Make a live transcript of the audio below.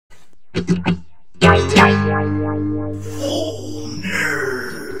Hey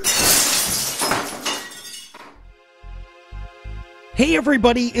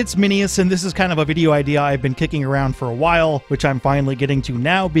everybody, it's Minius, and this is kind of a video idea I've been kicking around for a while, which I'm finally getting to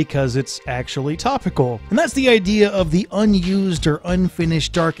now because it's actually topical. And that's the idea of the unused or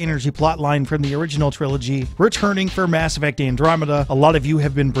unfinished dark energy plotline from the original trilogy returning for Mass Effect Andromeda. A lot of you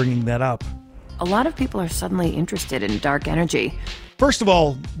have been bringing that up. A lot of people are suddenly interested in dark energy. First of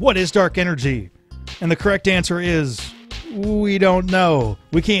all, what is dark energy? And the correct answer is, we don't know.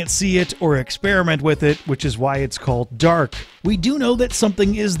 We can't see it or experiment with it, which is why it's called dark. We do know that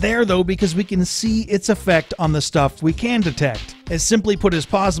something is there though, because we can see its effect on the stuff we can detect. As simply put as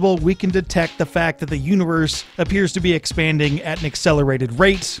possible, we can detect the fact that the universe appears to be expanding at an accelerated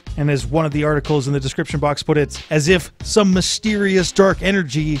rate, and as one of the articles in the description box put it, as if some mysterious dark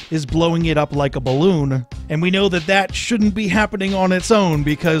energy is blowing it up like a balloon. And we know that that shouldn't be happening on its own,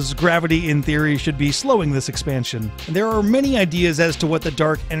 because gravity in theory should be slowing this expansion. And there are many ideas as to what the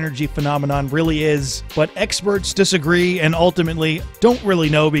dark energy phenomenon really is, but experts disagree and ultimately don't really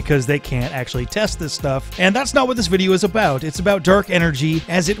know because they can't actually test this stuff. And that's not what this video is about. It's about dark energy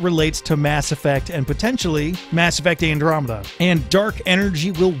as it relates to Mass Effect and potentially Mass Effect Andromeda. And dark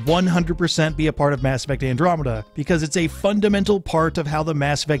energy will 100% be a part of Mass Effect Andromeda because it's a fundamental part of how the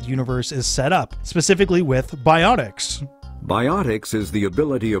Mass Effect universe is set up, specifically with biotics. Biotics is the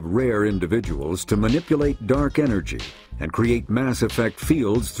ability of rare individuals to manipulate dark energy and create Mass Effect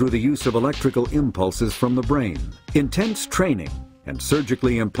fields through the use of electrical impulses from the brain. Intense training and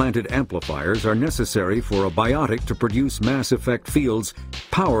surgically implanted amplifiers are necessary for a biotic to produce Mass Effect fields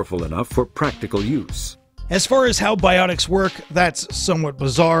powerful enough for practical use. As far as how biotics work, that's somewhat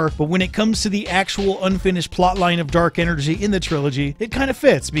bizarre, but when it comes to the actual unfinished plotline of dark energy in the trilogy, it kind of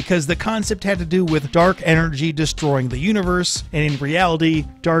fits because the concept had to do with dark energy destroying the universe, and in reality,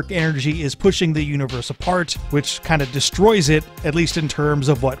 dark energy is pushing the universe apart, which kind of destroys it, at least in terms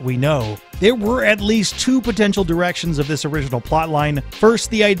of what we know. There were at least two potential directions of this original plotline. First,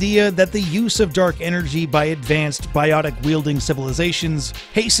 the idea that the use of dark energy by advanced biotic-wielding civilizations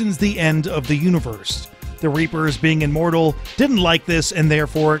hastens the end of the universe. The Reapers, being immortal, didn't like this and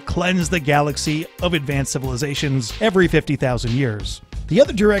therefore cleansed the galaxy of advanced civilizations every 50,000 years. The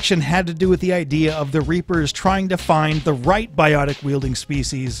other direction had to do with the idea of the Reapers trying to find the right biotic-wielding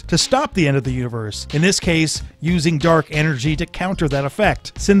species to stop the end of the universe, in this case, using dark energy to counter that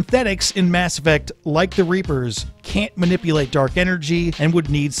effect. Synthetics in Mass Effect, like the Reapers, can't manipulate dark energy and would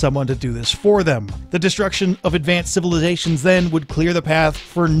need someone to do this for them. The destruction of advanced civilizations then would clear the path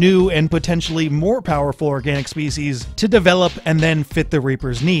for new and potentially more powerful organic species to develop and then fit the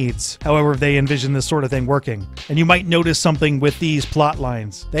Reapers' needs. However, they envision this sort of thing working. And you might notice something with these plot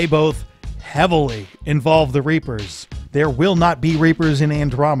lines. They both heavily involve the Reapers. There will not be Reapers in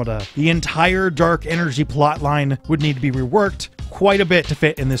Andromeda. The entire dark energy plotline would need to be reworked quite a bit to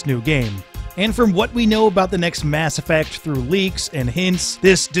fit in this new game. And from what we know about the next Mass Effect through leaks and hints,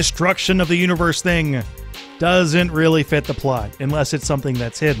 this destruction of the universe thing doesn't really fit the plot, unless it's something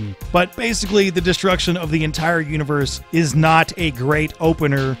that's hidden. But basically, the destruction of the entire universe is not a great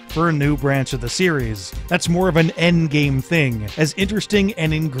opener for a new branch of the series. That's more of an endgame thing. As interesting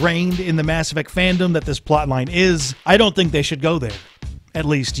and ingrained in the Mass Effect fandom that this plotline is, I don't think they should go there. At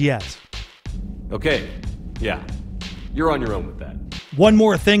least yet. Okay, yeah, you're on your own with that. One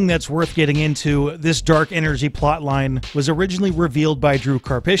more thing that's worth getting into, this dark energy plotline was originally revealed by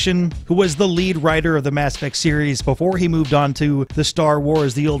Karpyshyn, who was the lead writer of the Mass Effect series before he moved on to the Star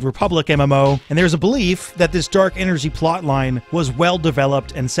Wars The Old Republic MMO, and there's a belief that this dark energy plotline was well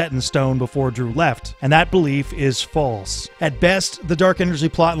developed and set in stone before Drew left, and that belief is false. At best, the dark energy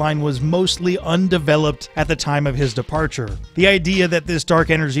plotline was mostly undeveloped at the time of his departure. The idea that this dark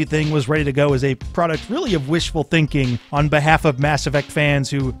energy thing was ready to go is a product really of wishful thinking on behalf of Mass Effect fans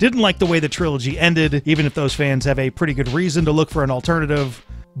who didn't like the way the trilogy ended, even if those fans have a pretty good reason to look for an alternative.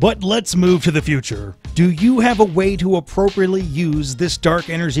 But let's move to the future. Do you have a way to appropriately use this dark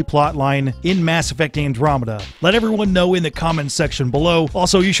energy plotline in Mass Effect Andromeda? Let everyone know in the comments section below.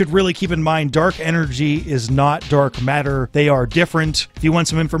 Also, you should really keep in mind dark energy is not dark matter. They are different. If you want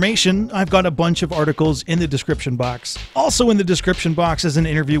some information, I've got a bunch of articles in the description box. Also in the description box is an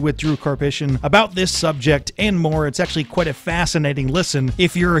interview with Karpyshyn about this subject and more. It's actually quite a fascinating listen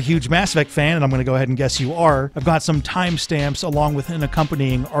if you're a huge Mass Effect fan, and I'm going to go ahead and guess you are. I've got some timestamps along with an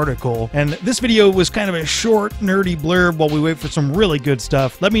accompanying article. And this video was kind of a short, nerdy blurb while we wait for some really good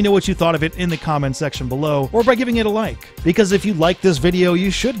stuff. Let me know what you thought of it in the comment section below, or by giving it a like. Because if you like this video,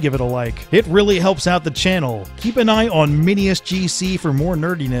 you should give it a like. It really helps out the channel. Keep an eye on Minius GC for more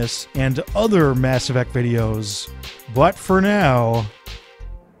nerdiness and other Mass Effect videos. But for now...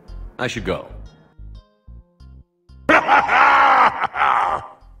 I should go.